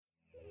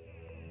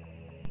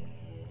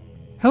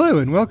Hello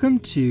and welcome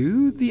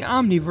to the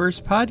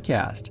Omniverse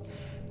podcast.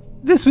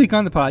 This week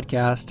on the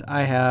podcast,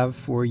 I have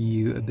for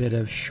you a bit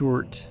of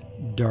short,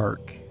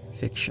 dark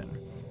fiction.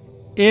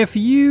 If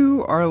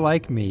you are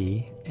like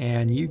me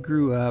and you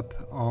grew up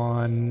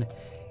on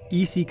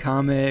EC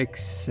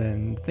Comics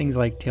and things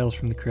like Tales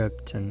from the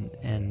Crypt and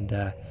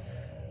the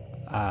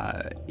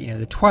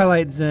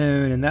Twilight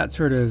Zone and that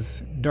sort of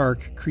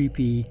dark,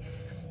 creepy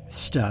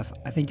stuff,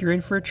 I think you're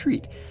in for a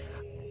treat.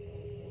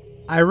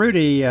 I wrote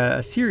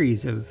a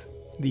series of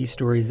these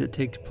stories that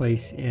take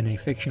place in a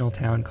fictional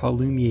town called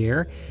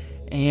Lumiere,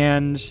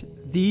 and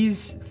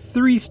these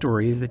three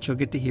stories that you'll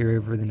get to hear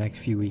over the next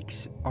few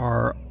weeks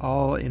are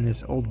all in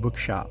this old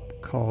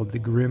bookshop called The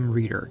Grim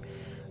Reader.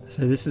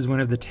 So this is one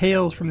of the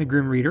tales from The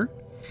Grim Reader.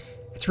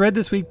 It's read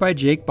this week by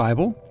Jake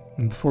Bible,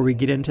 and before we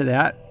get into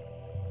that,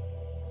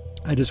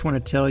 I just want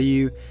to tell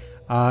you,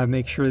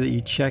 make sure that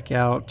you check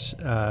out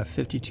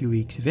 52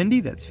 Weeks of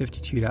Indie. That's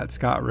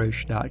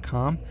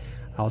 52.scottroche.com.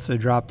 I also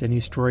dropped a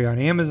new story on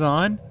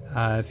Amazon.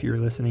 If you're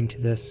listening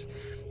to this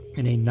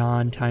in a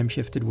non-time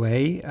shifted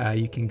way,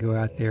 you can go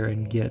out there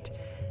and get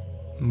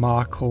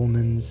Ma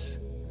Coleman's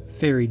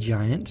Fairy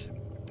Giant.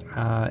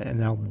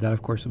 And that,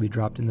 of course, will be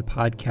dropped in the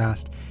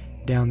podcast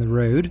down the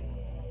road.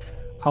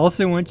 I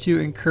also want to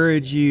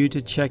encourage you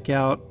to check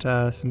out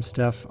some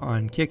stuff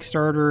on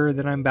Kickstarter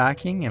that I'm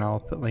backing, and I'll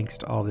put links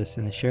to all this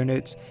in the show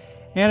notes.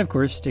 And, of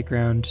course, stick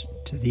around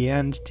to the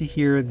end to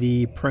hear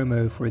the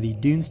promo for the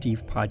Dune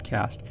Steve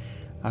podcast,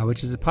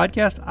 which is a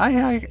podcast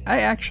I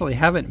actually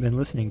haven't been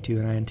listening to,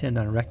 and I intend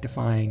on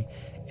rectifying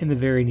in the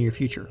very near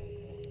future.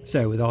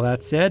 So, with all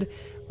that said,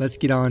 let's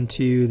get on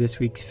to this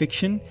week's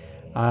fiction.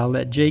 I'll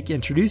let Jake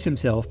introduce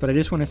himself, but I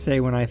just want to say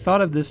when I thought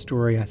of this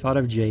story, I thought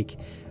of Jake.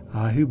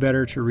 Who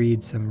better to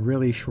read some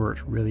really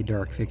short, really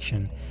dark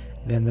fiction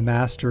than the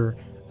master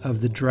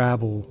of the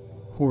Drabble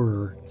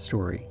horror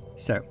story.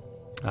 So,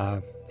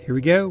 here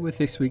we go with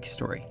this week's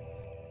story.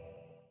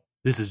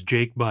 This is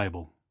Jake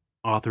Bible,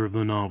 author of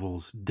the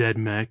novels Dead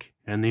Mech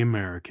and the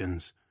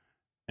Americans,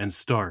 and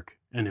Stark,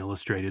 an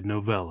illustrated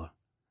novella.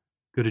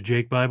 Go to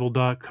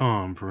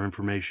jakebible.com for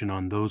information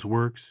on those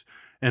works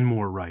and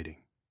more writing.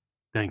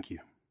 Thank you.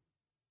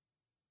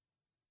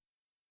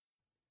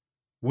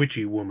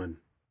 Witchy Woman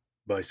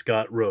by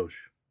Scott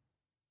Roche.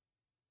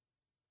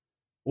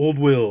 Old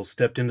Will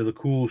stepped into the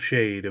cool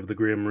shade of the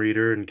Grim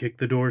Reader and kicked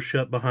the door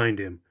shut behind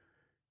him.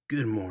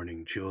 "Good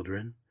morning,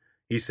 children,"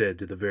 he said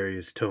to the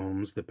various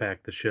tomes that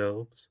packed the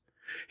shelves.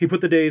 He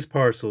put the day's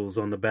parcels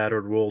on the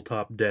battered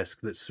roll-top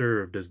desk that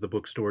served as the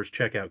bookstore's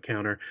checkout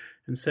counter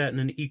and sat in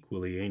an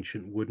equally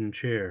ancient wooden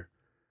chair.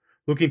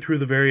 Looking through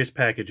the various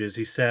packages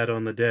he sat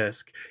on the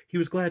desk, he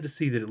was glad to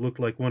see that it looked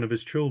like one of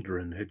his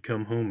children had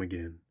come home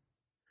again.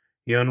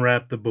 He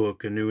unwrapped the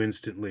book and knew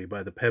instantly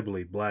by the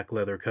pebbly black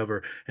leather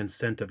cover and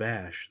scent of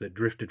ash that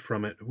drifted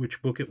from it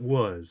which book it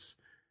was.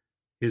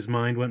 His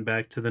mind went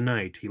back to the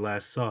night he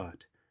last saw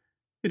it.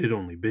 It had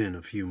only been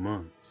a few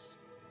months.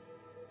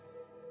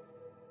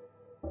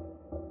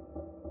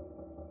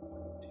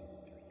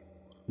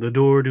 The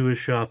door to his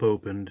shop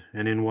opened,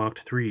 and in walked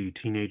three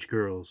teenage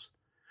girls.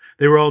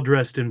 They were all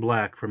dressed in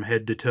black from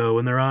head to toe,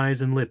 and their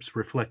eyes and lips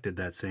reflected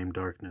that same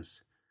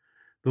darkness.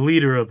 The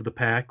leader of the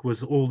pack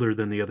was older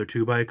than the other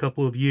two by a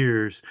couple of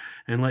years,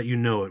 and let you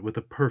know it with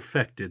a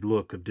perfected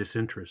look of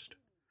disinterest.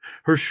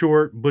 Her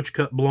short,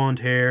 butch-cut blonde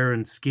hair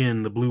and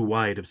skin the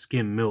blue-white of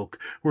skim milk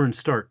were in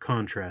stark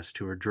contrast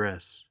to her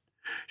dress.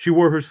 She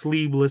wore her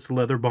sleeveless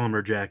leather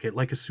bomber jacket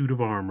like a suit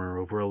of armor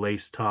over a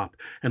lace top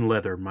and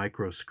leather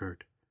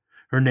microskirt.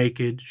 Her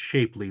naked,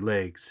 shapely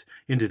legs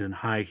ended in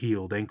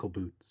high-heeled ankle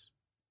boots.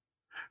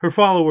 Her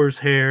followers'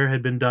 hair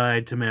had been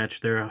dyed to match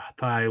their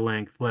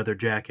thigh-length leather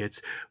jackets,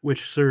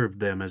 which served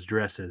them as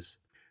dresses.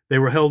 They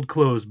were held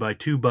closed by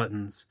two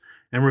buttons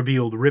and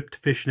revealed ripped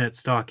fishnet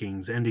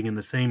stockings ending in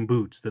the same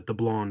boots that the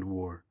blonde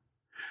wore.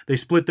 They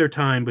split their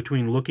time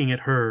between looking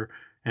at her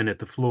and at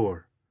the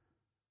floor.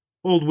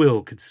 Old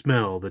Will could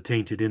smell the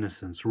tainted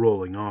innocence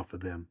rolling off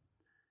of them.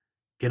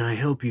 "Can I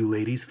help you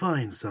ladies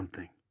find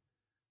something?"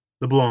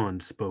 The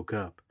blonde spoke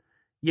up.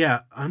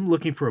 "Yeah, I'm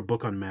looking for a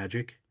book on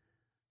magic."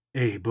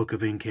 "A book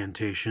of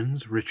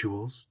incantations,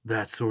 rituals,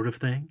 that sort of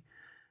thing?"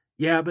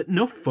 "Yeah, but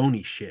no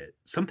phony shit.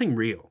 Something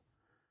real."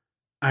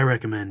 "I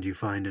recommend you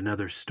find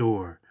another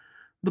store.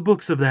 The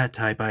books of that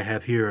type I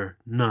have here are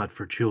not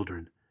for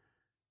children."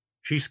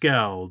 She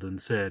scowled and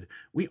said,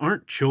 "We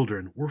aren't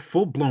children. We're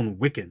full-blown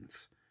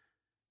Wiccans."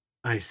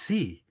 "I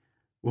see.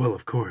 Well,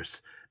 of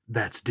course,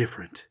 that's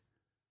different."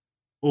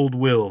 Old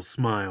Will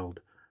smiled,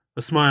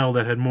 a smile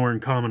that had more in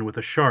common with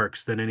the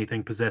sharks than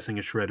anything possessing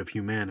a shred of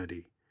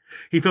humanity.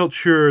 He felt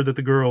sure that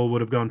the girl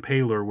would have gone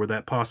paler were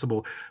that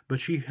possible, but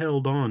she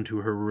held on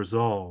to her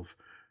resolve.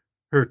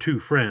 Her two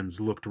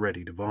friends looked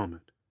ready to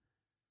vomit.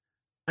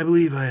 "I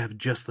believe I have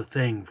just the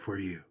thing for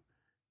you."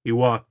 He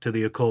walked to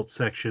the occult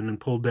section and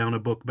pulled down a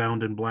book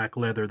bound in black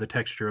leather the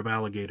texture of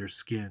alligator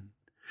skin.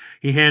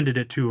 He handed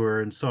it to her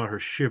and saw her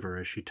shiver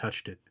as she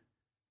touched it.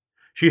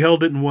 She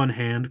held it in one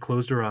hand,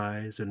 closed her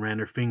eyes, and ran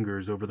her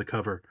fingers over the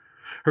cover.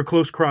 Her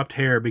close-cropped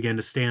hair began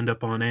to stand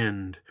up on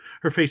end.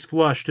 Her face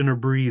flushed and her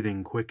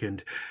breathing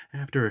quickened.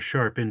 After a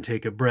sharp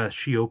intake of breath,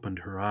 she opened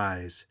her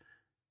eyes.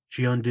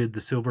 She undid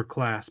the silver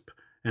clasp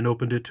and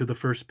opened it to the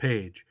first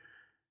page.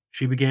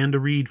 She began to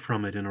read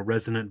from it in a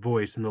resonant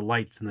voice, and the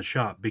lights in the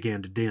shop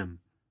began to dim.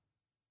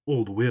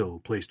 Old Will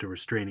placed a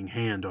restraining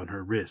hand on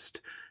her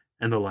wrist,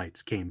 and the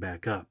lights came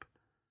back up.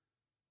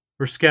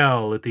 Her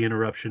scowl at the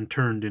interruption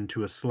turned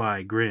into a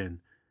sly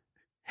grin.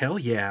 "Hell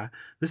yeah,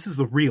 this is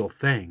the real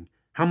thing.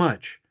 How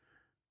much?"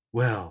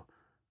 "Well,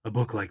 a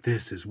book like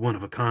this is one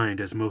of a kind,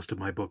 as most of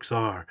my books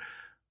are.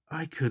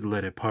 I could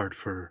let it part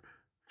for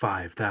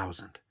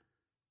 $5,000.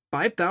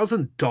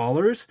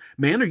 $5,000?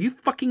 Man, are you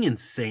fucking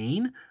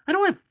insane? I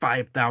don't have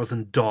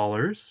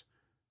 $5,000.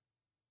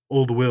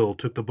 Old Will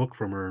took the book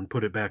from her and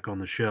put it back on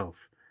the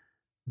shelf.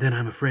 "Then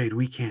I'm afraid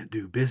we can't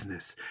do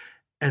business.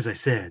 As I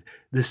said,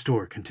 this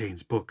store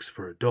contains books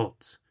for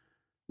adults."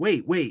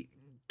 Wait,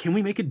 can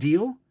we make a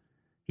deal?"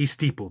 He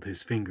steepled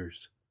his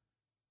fingers.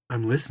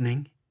 "I'm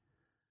listening."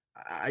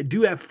 "I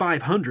do have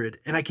 500,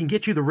 and I can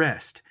get you the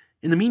rest.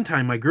 In the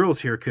meantime, my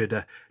girls here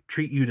could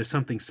treat you to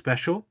something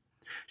special."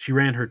 She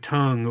ran her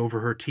tongue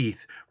over her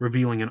teeth,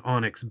 revealing an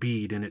onyx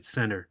bead in its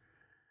center.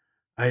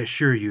 "I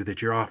assure you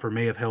that your offer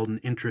may have held an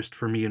interest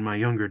for me in my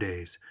younger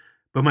days,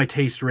 but my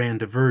taste ran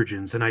to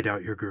virgins, and I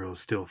doubt your girls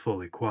still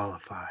fully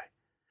qualify.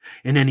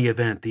 In any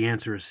event, the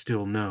answer is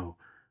still no.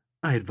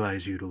 I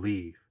advise you to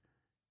leave."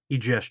 He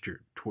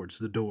gestured towards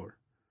the door.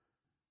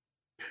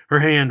 Her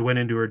hand went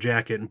into her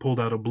jacket and pulled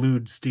out a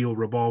blued steel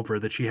revolver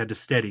that she had to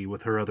steady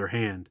with her other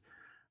hand.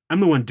 "I'm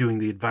the one doing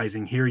the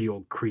advising here, you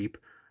old creep.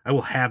 I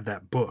will have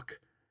that book."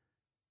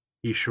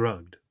 He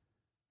shrugged.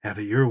 "Have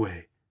it your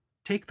way.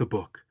 Take the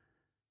book."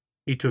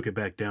 He took it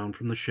back down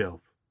from the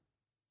shelf.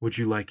 "Would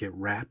you like it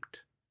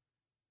wrapped?"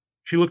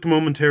 She looked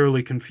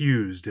momentarily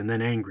confused and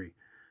then angry.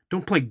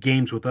 "Don't play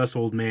games with us,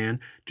 old man.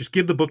 Just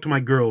give the book to my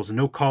girls and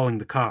no calling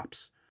the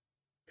cops."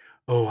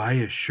 "Oh, I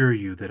assure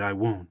you that I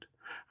won't.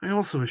 I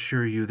also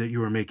assure you that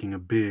you are making a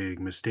big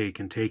mistake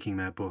in taking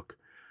that book.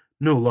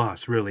 No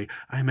loss, really.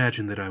 I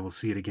imagine that I will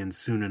see it again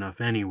soon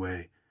enough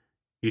anyway."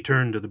 He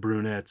turned to the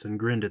brunettes and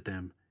grinned at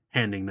them,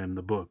 handing them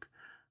the book.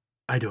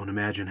 "I don't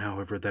imagine,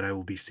 however, that I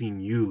will be seeing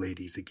you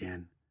ladies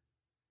again."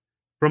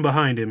 From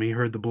behind him, he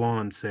heard the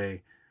blonde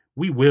say,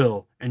 "We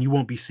will, and you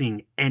won't be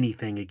seeing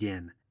anything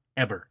again.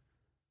 Ever."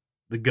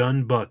 The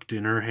gun bucked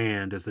in her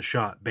hand as the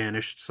shot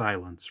banished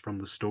silence from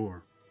the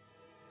store.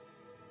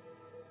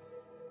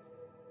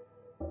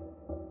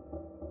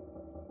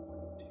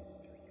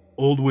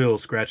 Old Will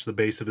scratched the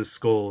base of his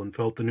skull and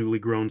felt the newly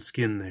grown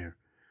skin there.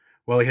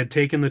 While he had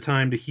taken the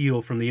time to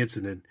heal from the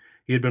incident,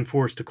 he had been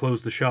forced to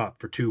close the shop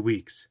for 2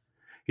 weeks.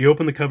 He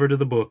opened the cover to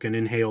the book and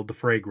inhaled the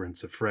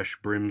fragrance of fresh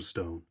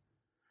brimstone.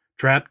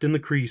 Trapped in the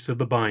crease of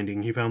the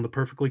binding, he found the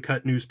perfectly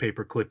cut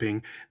newspaper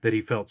clipping that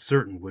he felt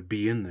certain would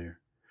be in there.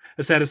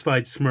 A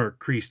satisfied smirk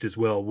creased his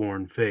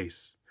well-worn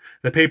face.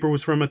 The paper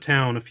was from a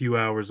town a few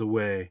hours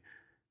away.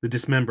 The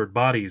dismembered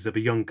bodies of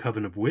a young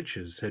coven of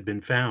witches had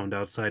been found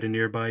outside a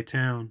nearby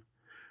town.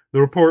 The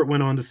report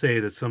went on to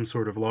say that some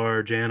sort of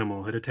large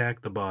animal had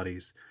attacked the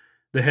bodies.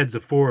 The heads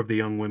of 4 of the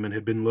young women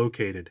had been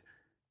located.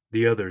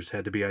 The others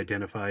had to be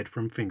identified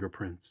from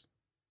fingerprints.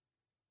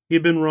 He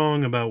had been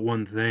wrong about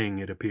one thing,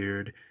 it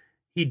appeared.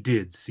 He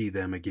did see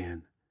them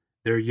again.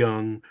 Their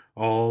young,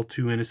 all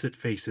too innocent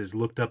faces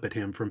looked up at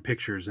him from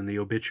pictures in the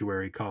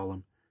obituary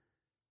column.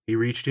 He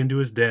reached into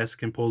his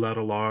desk and pulled out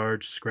a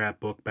large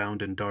scrapbook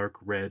bound in dark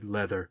red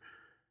leather.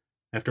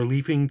 After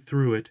leafing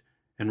through it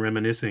and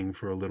reminiscing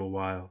for a little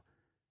while,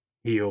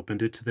 he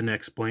opened it to the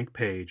next blank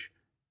page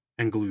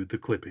and glued the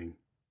clipping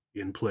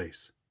in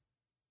place.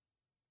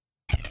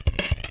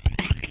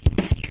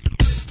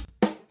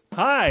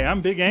 Hi,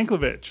 I'm Big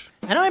Anklevich.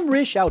 And I'm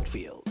Rish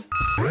Outfield.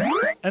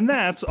 And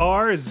that's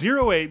our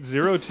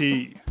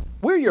 080T.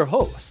 We're your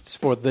hosts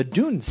for the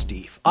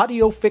Dunesteef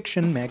audio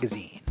fiction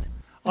magazine.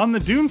 On the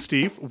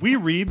Dunesteef, we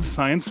read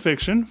science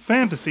fiction,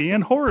 fantasy,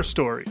 and horror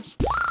stories.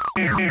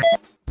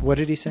 What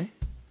did he say?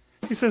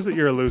 He says that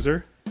you're a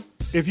loser.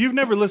 If you've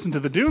never listened to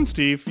the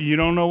Dunesteef, you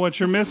don't know what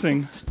you're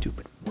missing.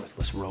 Stupid,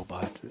 worthless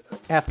robot.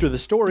 After the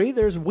story,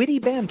 there's witty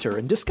banter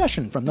and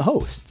discussion from the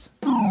hosts.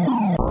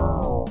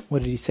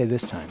 What did he say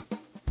this time?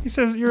 He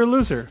says that you're a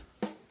loser.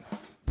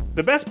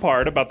 The best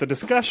part about the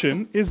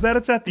discussion is that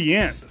it's at the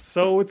end,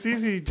 so it's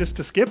easy just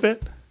to skip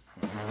it.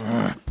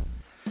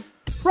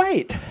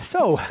 Right,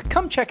 so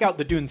come check out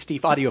the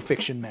Dunesteef audio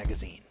fiction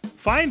magazine.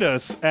 Find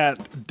us at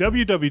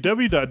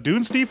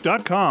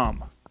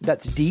www.dunesteef.com.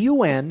 That's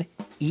DUNESTEEF.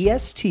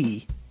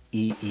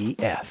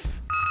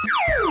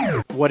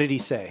 What did he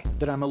say?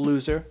 That I'm a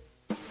loser?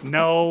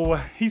 No,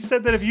 he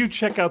said that if you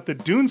check out the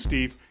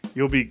Dunesteef,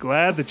 you'll be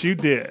glad that you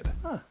did.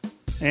 Huh.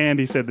 And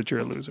he said that you're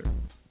a loser.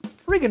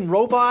 Friggin'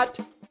 robot!